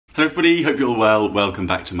Hello everybody, hope you're all well. Welcome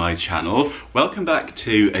back to my channel. Welcome back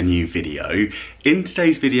to a new video. In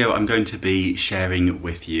today's video I'm going to be sharing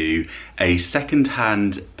with you a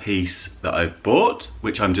second-hand piece that I've bought,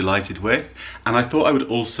 which I'm delighted with, and I thought I would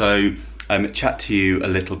also chat to you a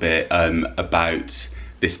little bit about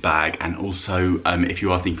this bag, and also if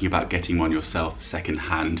you are thinking about getting one yourself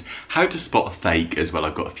second-hand, how to spot a fake as well.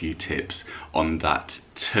 I've got a few tips on that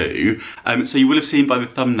too. So you will have seen by the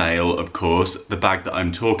thumbnail, of course, the bag that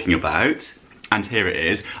I'm talking about, and here it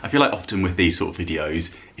is. I feel like often with these sort of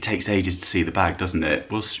videos, it takes ages to see the bag, doesn't it?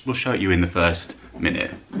 We'll show it you in the first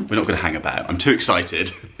minute. We're not going to hang about. I'm too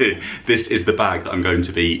excited. This is the bag that I'm going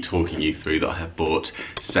to be talking you through that I have bought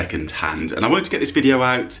second hand, and I wanted to get this video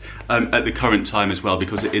out at the current time as well,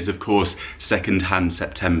 because it is of course Secondhand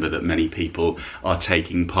September that many people are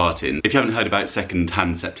taking part in. If you haven't heard about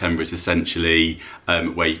Secondhand September, it's essentially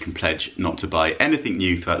where you can pledge not to buy anything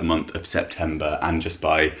new throughout the month of September and just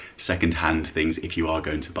buy second-hand things if you are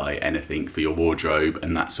going to buy anything for your wardrobe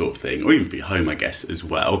and that sort of thing, or even for your home, I guess, as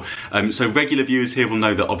well. So regular viewers here will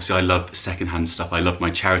know that obviously I love second-hand stuff. I love my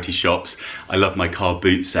charity shops, I love my car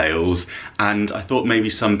boot sales, and I thought maybe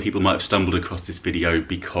some people might have stumbled across this video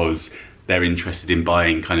because they're interested in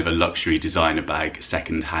buying kind of a luxury designer bag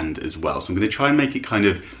second-hand as well. So I'm going to try and make it kind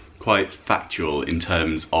of quite factual in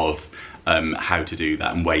terms of how to do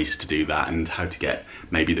that and ways to do that, and how to get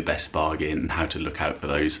maybe the best bargain, and how to look out for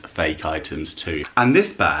those fake items too. And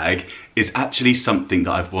this bag is actually something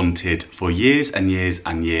that I've wanted for years and years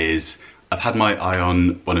and years. I've had my eye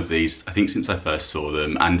on one of these, I think, since I first saw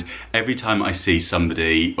them, and every time I see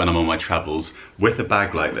somebody when I'm on my travels with a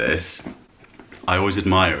bag like this, I always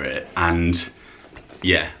admire it, and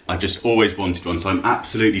yeah, I've just always wanted one, so I'm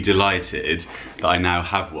absolutely delighted that I now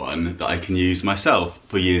have one that I can use myself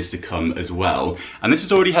for years to come as well. And this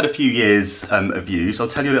has already had a few years of use. I'll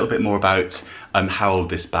tell you a little bit more about how old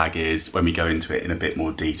this bag is when we go into it in a bit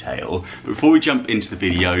more detail. But before we jump into the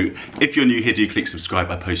video, if you're new here, do click subscribe.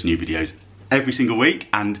 I post new videos every single week,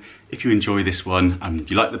 and if you enjoy this one and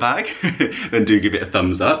you like the bag, then do give it a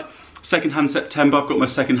thumbs up. Secondhand September, I've got my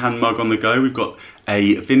secondhand mug on the go. We've got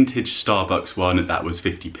a vintage Starbucks one that was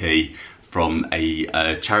 50p from a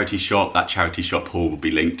charity shop. That charity shop haul will be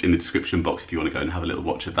linked in the description box if you want to go and have a little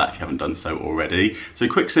watch of that if you haven't done so already. So a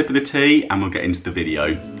quick sip of the tea and we'll get into the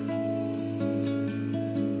video.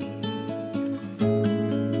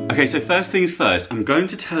 Okay, so first things first, I'm going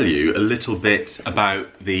to tell you a little bit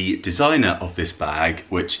about the designer of this bag,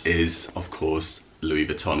 which is, of course, Louis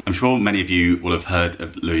Vuitton. I'm sure many of you will have heard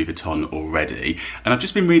of Louis Vuitton already, and I've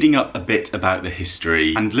just been reading up a bit about the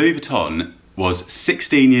history, and Louis Vuitton was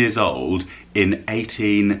 16 years old in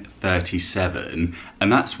 1837,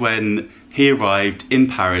 and that's when he arrived in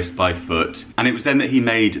Paris by foot, and it was then that he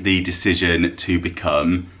made the decision to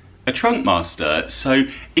become a trunk master. So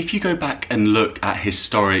if you go back and look at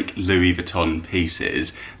historic Louis Vuitton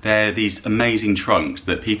pieces, they're these amazing trunks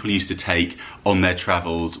that people used to take on their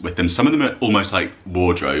travels with them. Some of them are almost like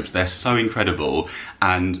wardrobes. They're so incredible,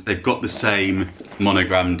 and they've got the same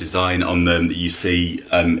monogram design on them that you see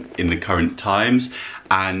in the current times.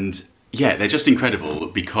 And yeah, they're just incredible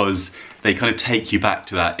because they kind of take you back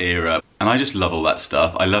to that era. And I just love all that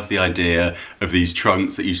stuff. I love the idea of these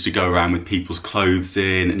trunks that used to go around with people's clothes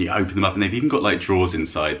in, and you open them up and they've even got like drawers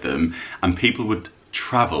inside them. And people would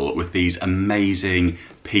travel with these amazing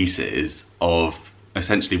pieces of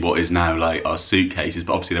essentially what is now like our suitcases,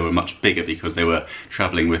 but obviously they were much bigger because they were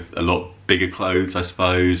traveling with a lot bigger clothes, I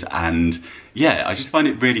suppose. And yeah, I just find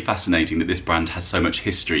it really fascinating that this brand has so much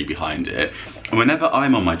history behind it. And whenever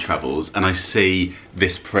I'm on my travels and I see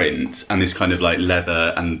this print and this kind of like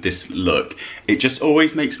leather and this look, it just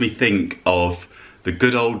always makes me think of the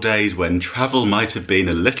good old days when travel might have been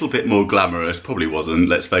a little bit more glamorous. Probably wasn't,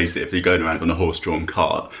 let's face it, if you're going around on a horse-drawn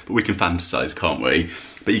cart, but we can fantasize, can't we?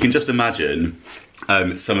 But you can just imagine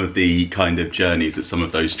some of the kind of journeys that some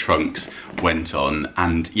of those trunks went on.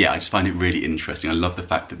 And yeah, I just find it really interesting. I love the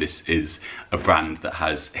fact that this is a brand that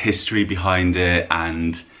has history behind it,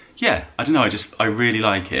 and yeah, I don't know, I really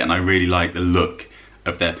like it, and I really like the look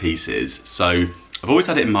of their pieces. So I've always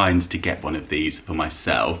had it in mind to get one of these for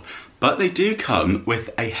myself, but they do come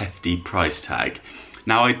with a hefty price tag.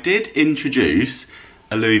 Now, I did introduce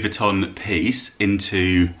a Louis Vuitton piece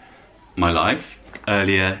into my life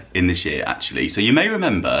earlier in this year, actually. So you may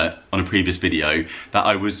remember on a previous video that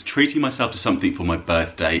I was treating myself to something for my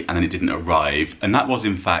birthday and then it didn't arrive, and that was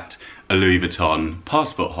in fact a Louis Vuitton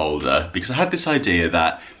passport holder, because I had this idea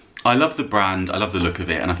that I love the brand, I love the look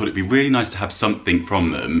of it, and I thought it'd be really nice to have something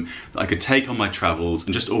from them that I could take on my travels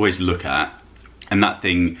and just always look at, and that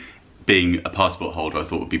thing being a passport holder, I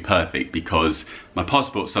thought would be perfect, because my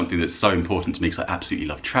passport's something that's so important to me because I absolutely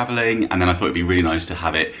love traveling, and then I thought it'd be really nice to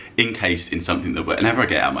have it encased in something that whenever I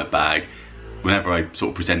get out of my bag, whenever I sort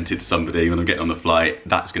of present it to somebody when I'm getting on the flight,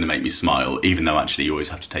 that's going to make me smile, even though actually you always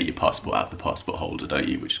have to take your passport out of the passport holder, don't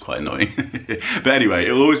you? Which is quite annoying. But anyway,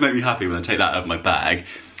 it'll always make me happy when I take that out of my bag.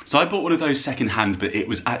 So I bought one of those secondhand, but it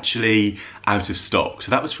was actually out of stock.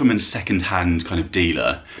 So that was from a secondhand kind of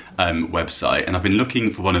dealer website, and I've been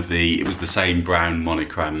looking for one of it was the same brown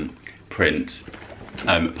monogram print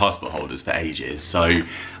passport holders for ages. So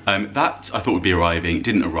that I thought would be arriving, it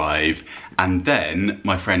didn't arrive. And then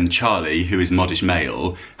my friend Charlie, who is Modish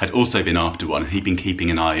Mail, had also been after one. He'd been keeping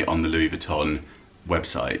an eye on the Louis Vuitton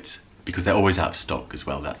website, because they're always out of stock as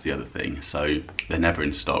well, that's the other thing. So they're never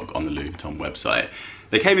in stock on the Louis Vuitton website.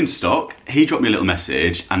 They came in stock, he dropped me a little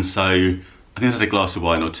message, and so I think I had a glass of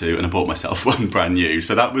wine or two and I bought myself one brand new.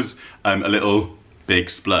 So that was a little big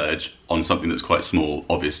splurge on something that's quite small,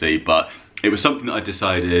 obviously, but it was something that I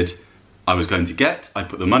decided I was going to get. I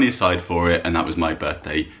put the money aside for it, and that was my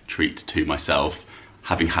birthday treat to myself.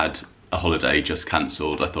 Having had a holiday just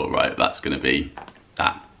cancelled, I thought, right, that's gonna be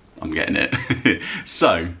that, I'm getting it.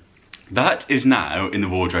 So that is now in the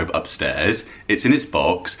wardrobe upstairs. It's in its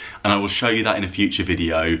box, and I will show you that in a future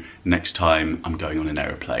video next time I'm going on an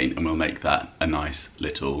aeroplane, and we'll make that a nice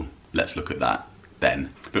little, let's look at that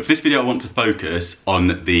then. But for this video I want to focus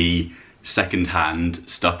on the second-hand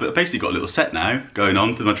stuff, but I've basically got a little set now going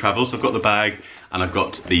on for my travels. So I've got the bag and I've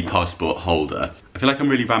got the passport holder. I feel like I'm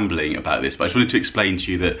really rambling about this, but I just wanted to explain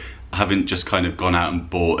to you that I haven't just kind of gone out and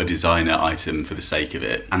bought a designer item for the sake of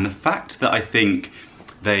it. And the fact that I think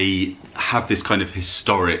they have this kind of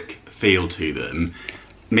historic feel to them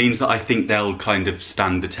means that I think they'll kind of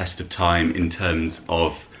stand the test of time in terms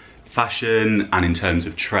of fashion and in terms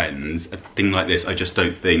of trends. A thing like this, I just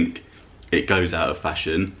don't think it goes out of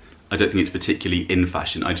fashion. I don't think it's particularly in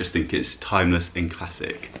fashion. I just think it's timeless and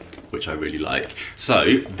classic, which I really like.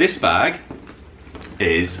 So this bag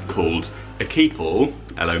is called a Keepall,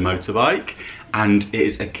 hello motorbike, and it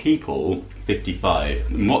is a Keepall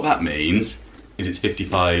 55. And what that means is it's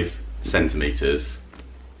 55 centimeters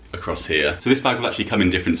across here. So this bag will actually come in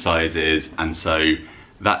different sizes, and so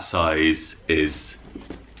that size is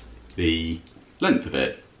the length of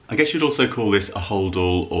it. I guess you'd also call this a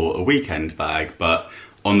hold-all or a weekend bag, but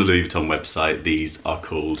on the Louis Vuitton website these are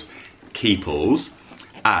called Keepalls.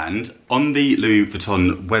 And on the Louis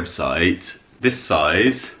Vuitton website, this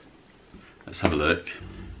size, let's have a look,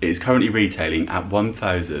 it is currently retailing at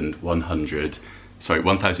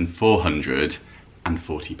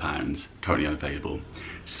 £1,440, currently unavailable.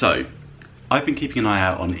 So I've been keeping an eye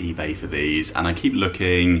out on eBay for these, and I keep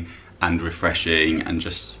looking and refreshing and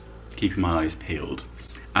just keeping my eyes peeled.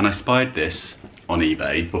 And I spied this on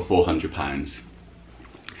eBay for £400.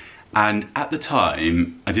 And at the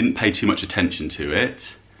time, I didn't pay too much attention to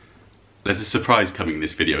it. There's a surprise coming in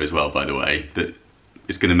this video as well, by the way, that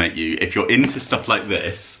is gonna make you, if you're into stuff like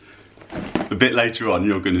this, a bit later on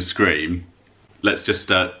you're gonna scream. Let's just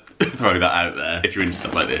throw that out there, if you're into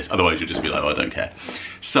stuff like this. Otherwise you'll just be like, oh, I don't care.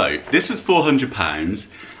 So this was £400,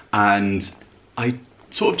 and I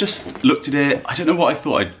sort of just looked at it. I don't know what I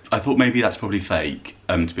thought. I thought maybe that's probably fake,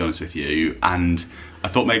 to be honest with you. And I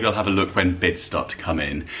thought maybe I'll have a look when bids start to come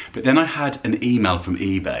in. But then I had an email from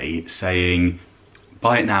eBay saying,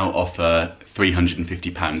 buy it now, offer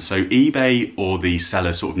 £350. So eBay or the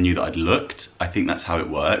seller sort of knew that I'd looked. I think that's how it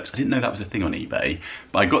works. I didn't know that was a thing on eBay,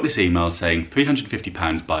 but I got this email saying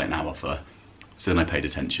 £350, buy it now offer. So then I paid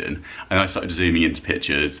attention, and I started zooming into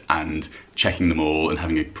pictures and checking them all and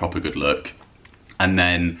having a proper good look. And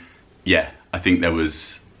then, yeah, I think there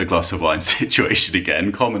was a glass of wine situation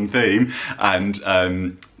again, common theme. And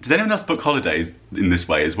does anyone else book holidays in this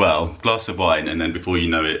way as well? Glass of wine, and then before you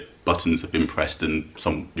know it, buttons have been pressed and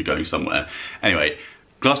you're going somewhere. Anyway,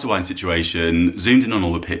 glass of wine situation, zoomed in on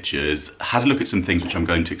all the pictures, had a look at some things which I'm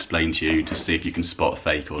going to explain to you to see if you can spot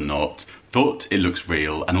fake or not. Thought it looks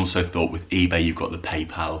real, and also thought with eBay you've got the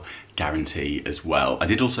PayPal guarantee as well. I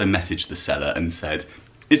did also message the seller and said,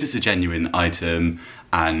 is this a genuine item?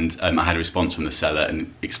 And I had a response from the seller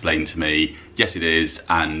and explained to me, yes it is,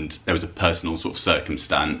 and there was a personal sort of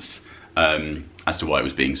circumstance as to why it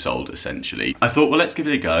was being sold, essentially. I thought, well, let's give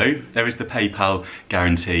it a go. There is the PayPal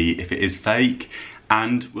guarantee if it is fake,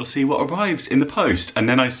 and we'll see what arrives in the post. And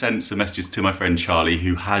then I sent some messages to my friend Charlie,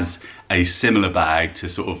 who has a similar bag, to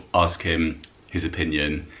sort of ask him his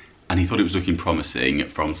opinion, and he thought it was looking promising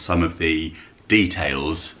from some of the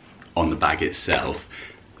details on the bag itself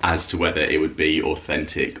as to whether it would be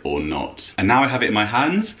authentic or not. And now I have it in my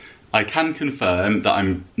hands, I can confirm that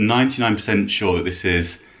I'm 99% sure that this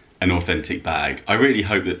is an authentic bag. I really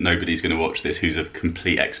hope that nobody's going to watch this who's a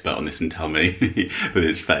complete expert on this and tell me that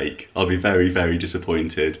it's fake. I'll be very, very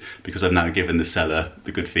disappointed because I've now given the seller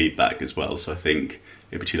the good feedback as well, so I think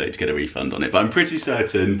it'd be too late to get a refund on it. But I'm pretty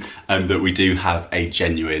certain that we do have a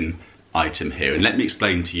genuine item here, and let me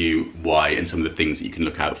explain to you why and some of the things that you can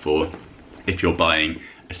look out for if you're buying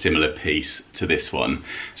a similar piece to this one.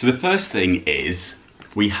 So the first thing is,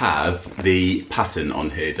 we have the pattern on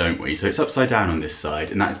here, don't we? So it's upside down on this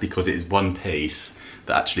side, and that's because it is one piece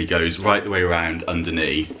that actually goes right the way around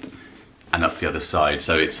underneath and up the other side.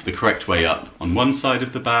 So it's the correct way up on one side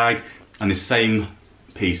of the bag, and this same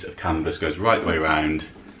piece of canvas goes right the way around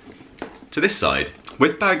to this side.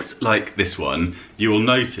 With bags like this one, you will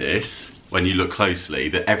notice when you look closely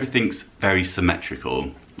that everything's very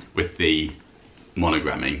symmetrical with the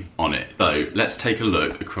monogramming on it. So let's take a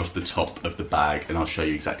look across the top of the bag and I'll show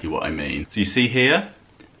you exactly what I mean. So you see here,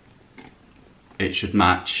 it should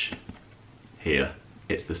match here,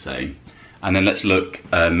 it's the same. And then let's look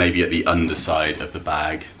maybe at the underside of the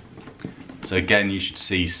bag. So again, you should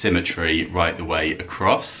see symmetry right the way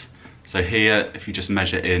across. So here, if you just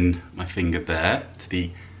measure in my finger there to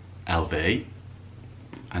the LV,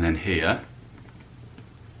 and then here,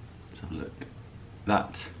 let's have a look,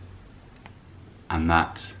 that and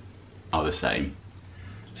that are the same.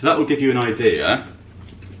 So that will give you an idea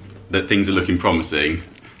that things are looking promising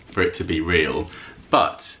for it to be real.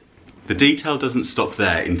 But the detail doesn't stop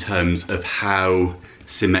there in terms of how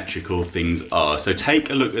symmetrical things are. So take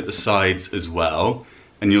a look at the sides as well,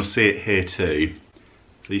 and you'll see it here too.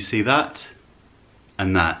 So you see that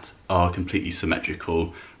and that are completely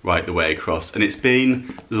symmetrical right the way across, and it's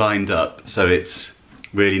been lined up so it's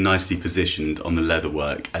really nicely positioned on the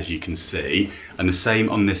leatherwork, as you can see, and the same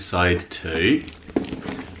on this side too.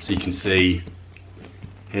 So you can see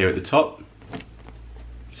here at the top,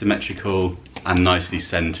 symmetrical and nicely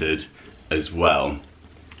centered as well.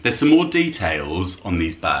 There's some more details on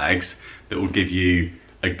these bags that will give you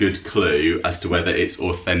a good clue as to whether it's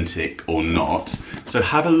authentic or not. So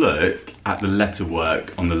have a look at the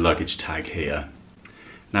letterwork on the luggage tag here.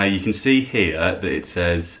 Now you can see here that it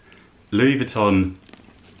says Louis Vuitton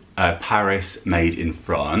Paris, made in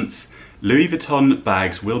France. Louis Vuitton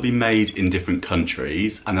bags will be made in different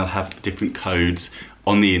countries and they'll have different codes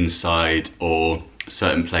on the inside or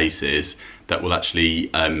certain places that will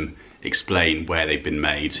actually explain where they've been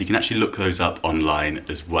made. So you can actually look those up online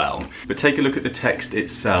as well. But take a look at the text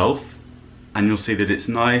itself and you'll see that it's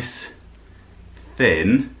nice,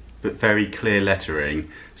 thin, but very clear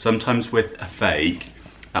lettering. Sometimes with a fake,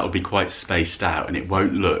 that will be quite spaced out and it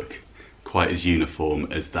won't look quite as uniform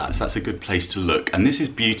as that. So that's a good place to look. And this is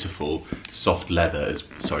beautiful soft leather.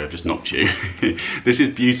 Sorry, I've just knocked you. This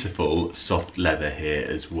is beautiful soft leather here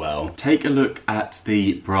as well. Take a look at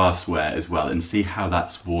the brassware as well and see how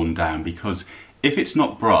that's worn down, because if it's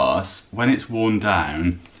not brass, when it's worn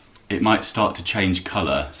down, it might start to change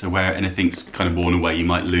colour. So where anything's kind of worn away, you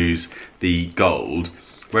might lose the gold.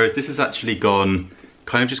 Whereas this has actually gone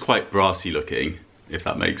kind of just quite brassy looking, if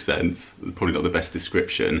that makes sense. Probably not the best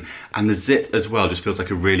description. And the zip as well just feels like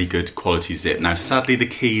a really good quality zip. Now sadly the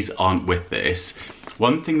keys aren't with this.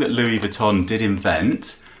 One thing that Louis Vuitton did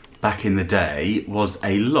invent back in the day was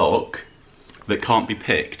a lock that can't be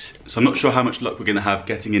picked. So I'm not sure how much luck we're gonna have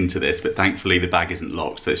getting into this, but thankfully the bag isn't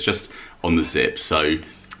locked, so it's just on the zip, so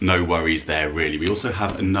no worries there really. We also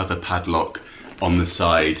have another padlock on the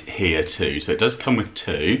side here too, so it does come with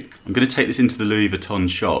two. I'm gonna take this into the Louis Vuitton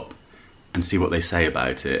shop and see what they say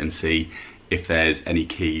about it and see if there's any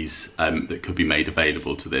keys that could be made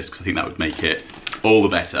available to this, because I think that would make it all the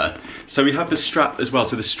better. So we have the strap as well.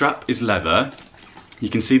 So the strap is leather. You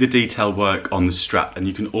can see the detail work on the strap, and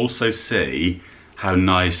you can also see how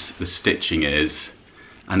nice the stitching is.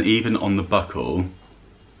 And even on the buckle,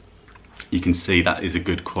 you can see that is a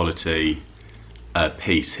good quality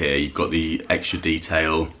piece here. You've got the extra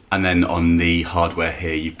detail, and then on the hardware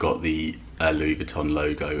here, you've got the Louis Vuitton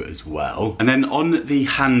logo as well. And then on the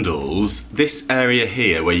handles, this area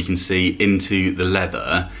here where you can see into the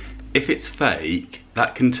leather, if it's fake,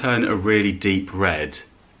 that can turn a really deep red.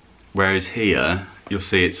 Whereas here, you'll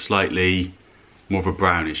see it's slightly more of a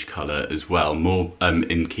brownish colour as well, more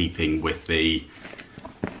in keeping with the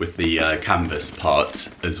canvas part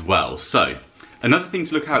as well. So, another thing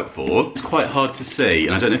to look out for, it's quite hard to see,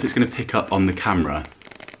 and I don't know if it's going to pick up on the camera,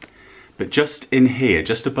 but just in here,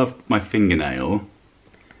 just above my fingernail,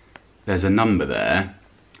 there's a number there,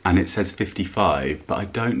 and it says 55, but I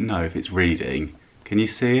don't know if it's reading. Can you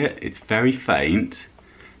see it? It's very faint,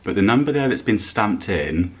 but the number there that's been stamped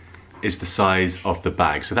in is the size of the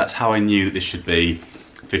bag. So that's how I knew that this should be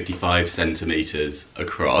 55 centimeters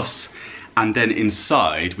across. and then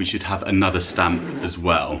inside we should have another stamp as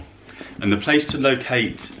well. And the place to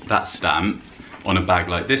locate that stamp on a bag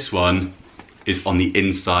like this one is on the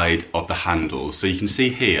inside of the handle. So you can see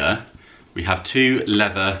here we have two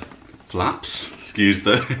leather flaps, excuse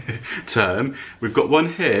the term. We've got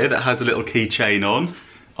one here that has a little keychain on,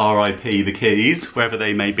 RIP the keys, wherever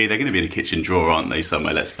they may be. They're going to be in a kitchen drawer, aren't they,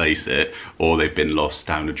 somewhere, let's face it, or they've been lost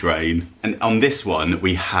down a drain. And on this one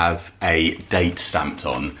we have a date stamped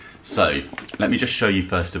on. So let me just show you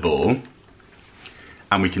first of all,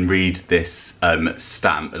 and we can read this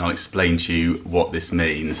stamp and I'll explain to you what this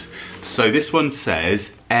means. So this one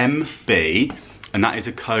says MB, and that is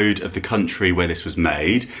a code of the country where this was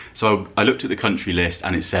made. So I looked at the country list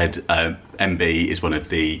and it said MB is one of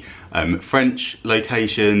the French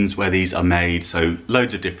locations where these are made. So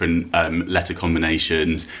loads of different letter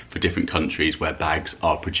combinations for different countries where bags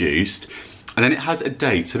are produced. And then it has a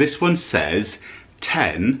date. So this one says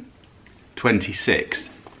 10/26.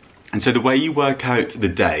 And so the way you work out the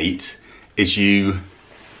date is you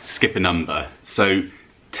skip a number. So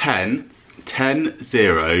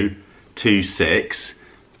 10/026,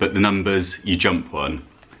 but the numbers you jump one.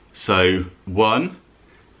 So 1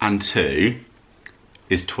 and 2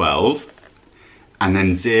 is 12, and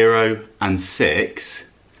then 0 and 6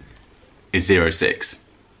 is 06.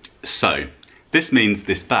 So this means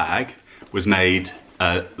this bag was made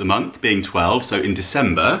the month being 12, so in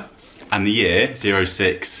December, and the year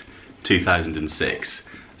 06 2006.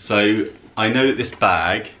 So I know that this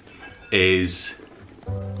bag is,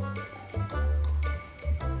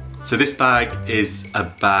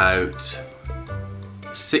 about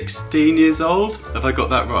 16 years old. Have I got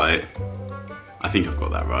that right? I think I've got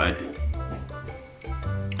that right.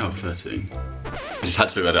 Oh, 13. I just had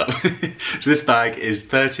to look that up. So this bag is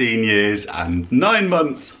 13 years and 9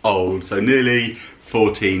 months old, so nearly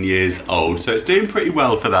 14 years old. So it's doing pretty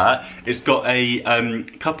well for that. It's got a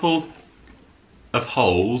couple of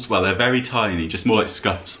holes, well, they're very tiny, just more like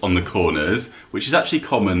scuffs on the corners, which is actually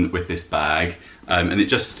common with this bag. And it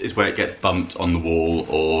just is where it gets bumped on the wall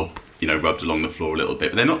or, you know, rubbed along the floor a little bit,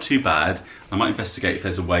 but they're not too bad. I might investigate if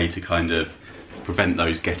there's a way to kind of prevent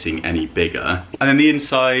those getting any bigger. And then the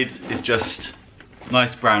inside is just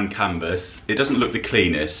nice brown canvas. It doesn't look the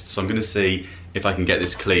cleanest, so I'm gonna see if I can get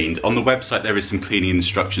this cleaned. On the website there is some cleaning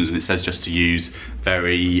instructions and it says just to use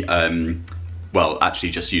very, well,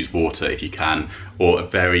 actually just use water if you can, or a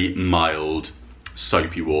very mild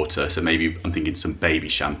soapy water. So maybe I'm thinking some baby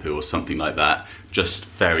shampoo or something like that, just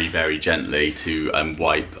very, very gently to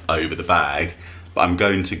wipe over the bag. But I'm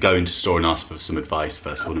going to go into store and ask for some advice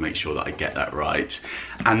first. I want to make sure that I get that right.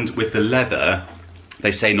 And with the leather,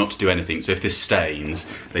 they say not to do anything. So if this stains,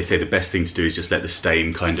 they say the best thing to do is just let the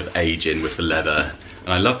stain kind of age in with the leather.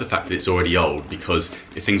 And I love the fact that it's already old, because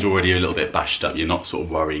if things are already a little bit bashed up, you're not sort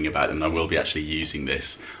of worrying about them. And I will be actually using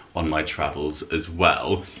this on my travels as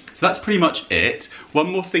well. So that's pretty much it.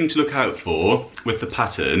 One more thing to look out for with the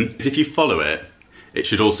pattern is if you follow it, it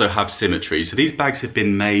should also have symmetry. So these bags have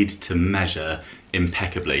been made to measure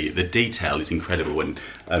impeccably. The detail is incredible when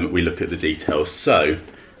we look at the details. So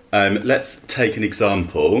let's take an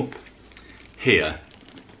example here.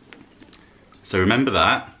 So remember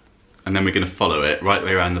that, and then we're going to follow it right the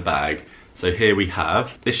way around the bag. So here we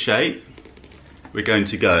have this shape. We're going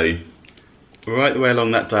to go right the way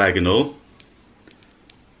along that diagonal,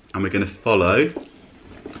 and we're going to follow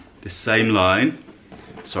this same line.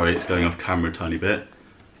 Sorry, it's going off camera a tiny bit.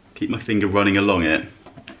 Keep my finger running along it.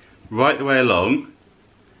 Right the way along,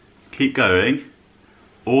 keep going,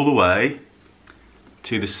 all the way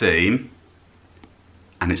to the seam,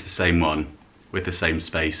 and it's the same one with the same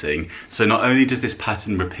spacing. So not only does this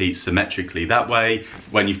pattern repeat symmetrically, that way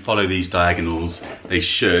when you follow these diagonals, they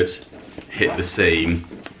should hit the seam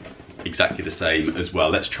exactly the same as well.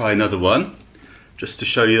 Let's try another one, just to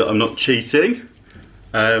show you that I'm not cheating.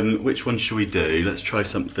 Which one should we do? Let's try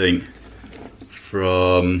something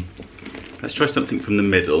from the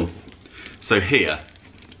middle. So here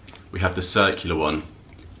we have the circular one,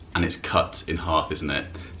 and it's cut in half, isn't it?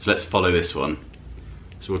 So let's follow this one.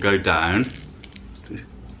 So we'll go down,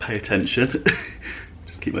 pay attention,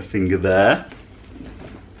 just keep my finger there.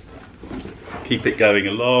 Keep it going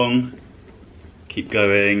along, keep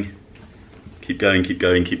going, keep going, keep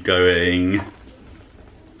going, keep going.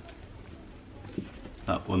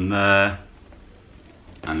 That one there,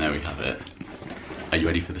 and there we have it. Are you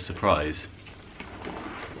ready for the surprise?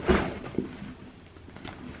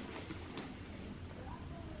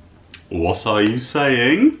 What are you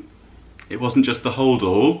saying? It wasn't just the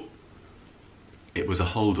hold-all, it was a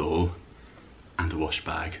hold-all and a wash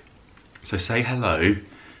bag. So say hello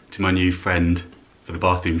to my new friend for the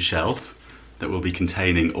bathroom shelf, that will be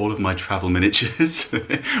containing all of my travel miniatures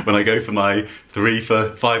when I go for my 5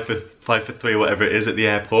 for 3 or whatever it is at the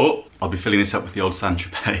airport. I'll be filling this up with the old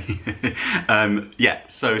Saint-Tropez. Yeah,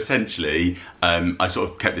 so essentially, I sort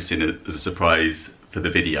of kept this in as a surprise for the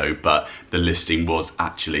video, but the listing was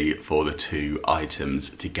actually for the 2 items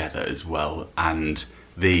together as well, and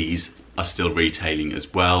these are still retailing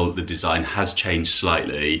as well. The design has changed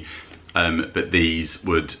slightly, but these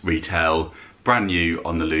would retail brand new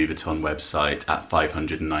on the Louis Vuitton website at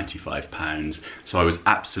 £595. So I was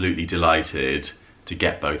absolutely delighted to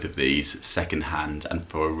get both of these second hand and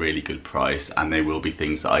for a really good price, and they will be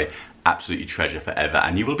things that I absolutely treasure forever,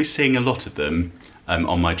 and you will be seeing a lot of them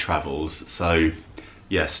on my travels. So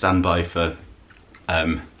yeah, stand by for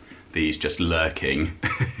these just lurking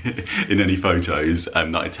in any photos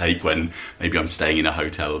that I take when maybe I'm staying in a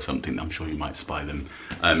hotel or something. I'm sure you might spy them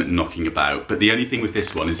knocking about. But the only thing with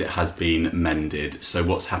this one is it has been mended. So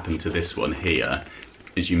what's happened to this one here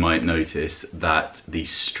is you might notice that the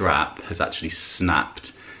strap has actually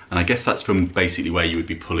snapped, and I guess that's from basically where you would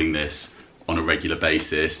be pulling this on a regular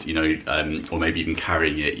basis, you know, or maybe even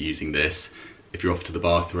carrying it using this if you're off to the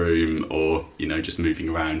bathroom, or, you know, just moving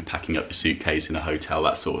around, packing up your suitcase in a hotel,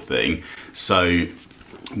 that sort of thing. So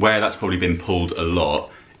where that's probably been pulled a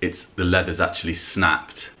lot, it's the leather's actually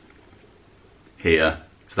snapped here.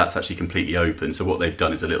 So that's actually completely open. So what they've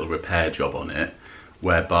done is a little repair job on it,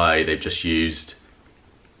 whereby they've just used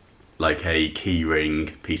like a key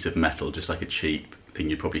ring piece of metal, just like a cheap thing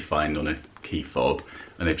you'd probably find on a key fob,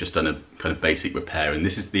 and they've just done a kind of basic repair. And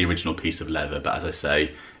this is the original piece of leather, but as I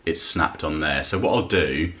say, it's snapped on there. So what I'll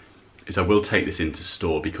do is I will take this into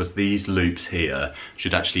store, because these loops here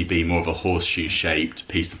should actually be more of a horseshoe shaped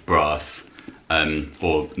piece of brass,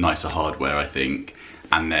 or nicer hardware, I think.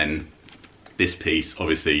 And then this piece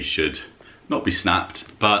obviously should not be snapped,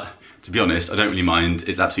 but to be honest, I don't really mind.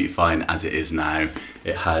 It's absolutely fine as it is now.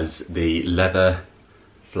 It has the leather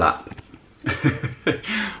flap.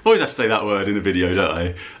 Always have to say that word in a video, don't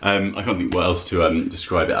I? I can't think what else to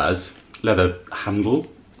describe it as. Leather handle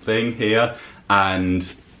thing here,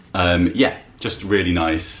 and yeah, just really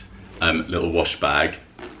nice little wash bag.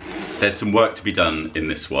 There's some work to be done in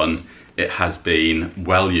this one. It has been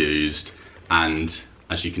well used, and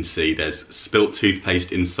as you can see, there's spilt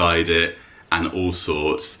toothpaste inside it and all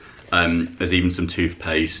sorts. There's even some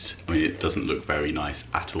toothpaste. I mean, it doesn't look very nice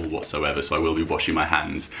at all whatsoever, so I will be washing my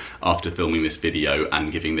hands after filming this video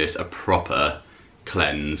and giving this a proper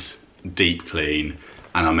cleanse, deep clean,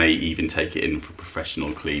 and I may even take it in for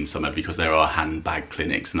professional clean somewhere, because there are handbag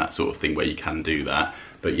clinics and that sort of thing where you can do that.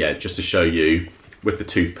 But yeah, just to show you, with the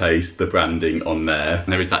toothpaste, the branding on there,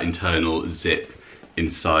 and there is that internal zip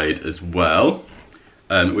inside as well,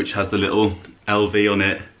 which has the little LV on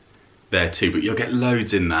it there too, but you'll get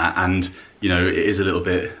loads in that. And you know, it is a little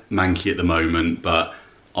bit manky at the moment, but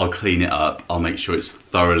I'll clean it up. I'll make sure it's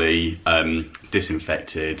thoroughly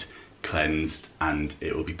disinfected, cleansed, and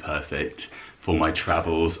it will be perfect for my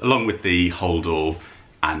travels, along with the hold-all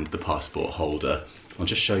and the passport holder. I'll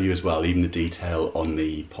just show you as well, even the detail on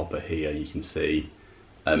the popper here, you can see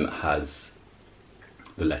has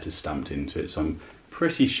the letters stamped into it, so I'm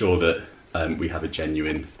pretty sure that we have a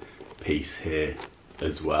genuine piece here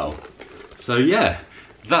as well. So yeah,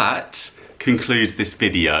 that concludes this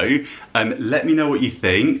video. Let me know what you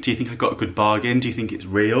think. Do you think I got a good bargain? Do you think it's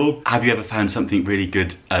real? Have you ever found something really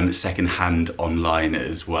good second hand online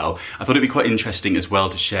as well? I thought it'd be quite interesting as well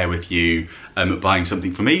to share with you buying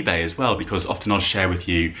something from eBay as well, because often I'll share with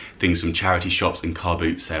you things from charity shops and car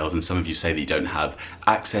boot sales, and some of you say that you don't have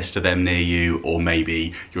access to them near you, or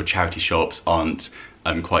maybe your charity shops aren't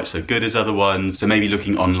quite so good as other ones. So maybe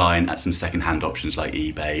looking online at some second-hand options like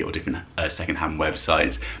eBay or different second-hand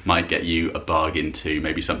websites might get you a bargain too,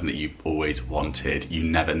 maybe something that you've always wanted. You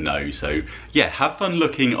never know. So yeah, have fun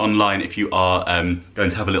looking online if you are going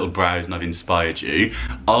to have a little browse and I've inspired you.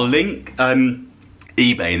 I'll link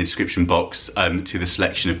eBay in the description box to the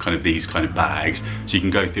selection of kind of these kind of bags, so you can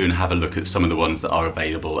go through and have a look at some of the ones that are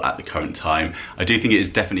available at the current time. I do think it is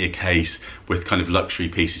definitely a case with kind of luxury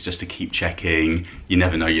pieces just to keep checking. You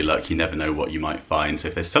never know your luck, you never know what you might find. So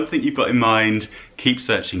if there's something you've got in mind, keep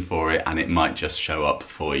searching for it and it might just show up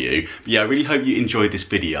for you. But yeah, I really hope you enjoyed this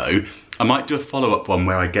video. I might do a follow-up one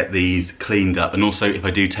where I get these cleaned up, and also if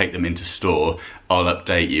I do take them into store, I'll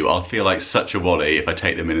update you. I'll feel like such a wally if I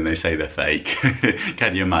take them in and they say they're fake.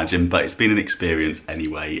 Can you imagine? But it's been an experience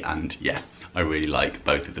anyway, and yeah, I really like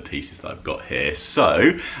both of the pieces that I've got here.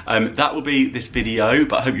 So that will be this video,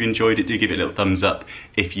 but I hope you enjoyed it. Do give it a little thumbs up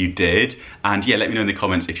if you did, and yeah, let me know in the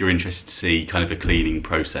comments if you're interested to see kind of a cleaning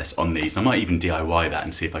process on these. I might even DIY that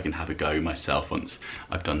and see if I can have a go myself once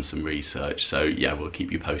I've done some research. So yeah, we'll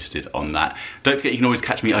keep you posted on on that. Don't forget you can always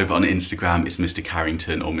catch me over on Instagram. It's Mr.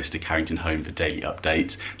 Carrington or Mr. Carrington Home for daily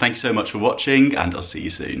updates. Thank you so much for watching, and I'll see you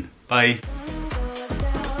soon. Bye.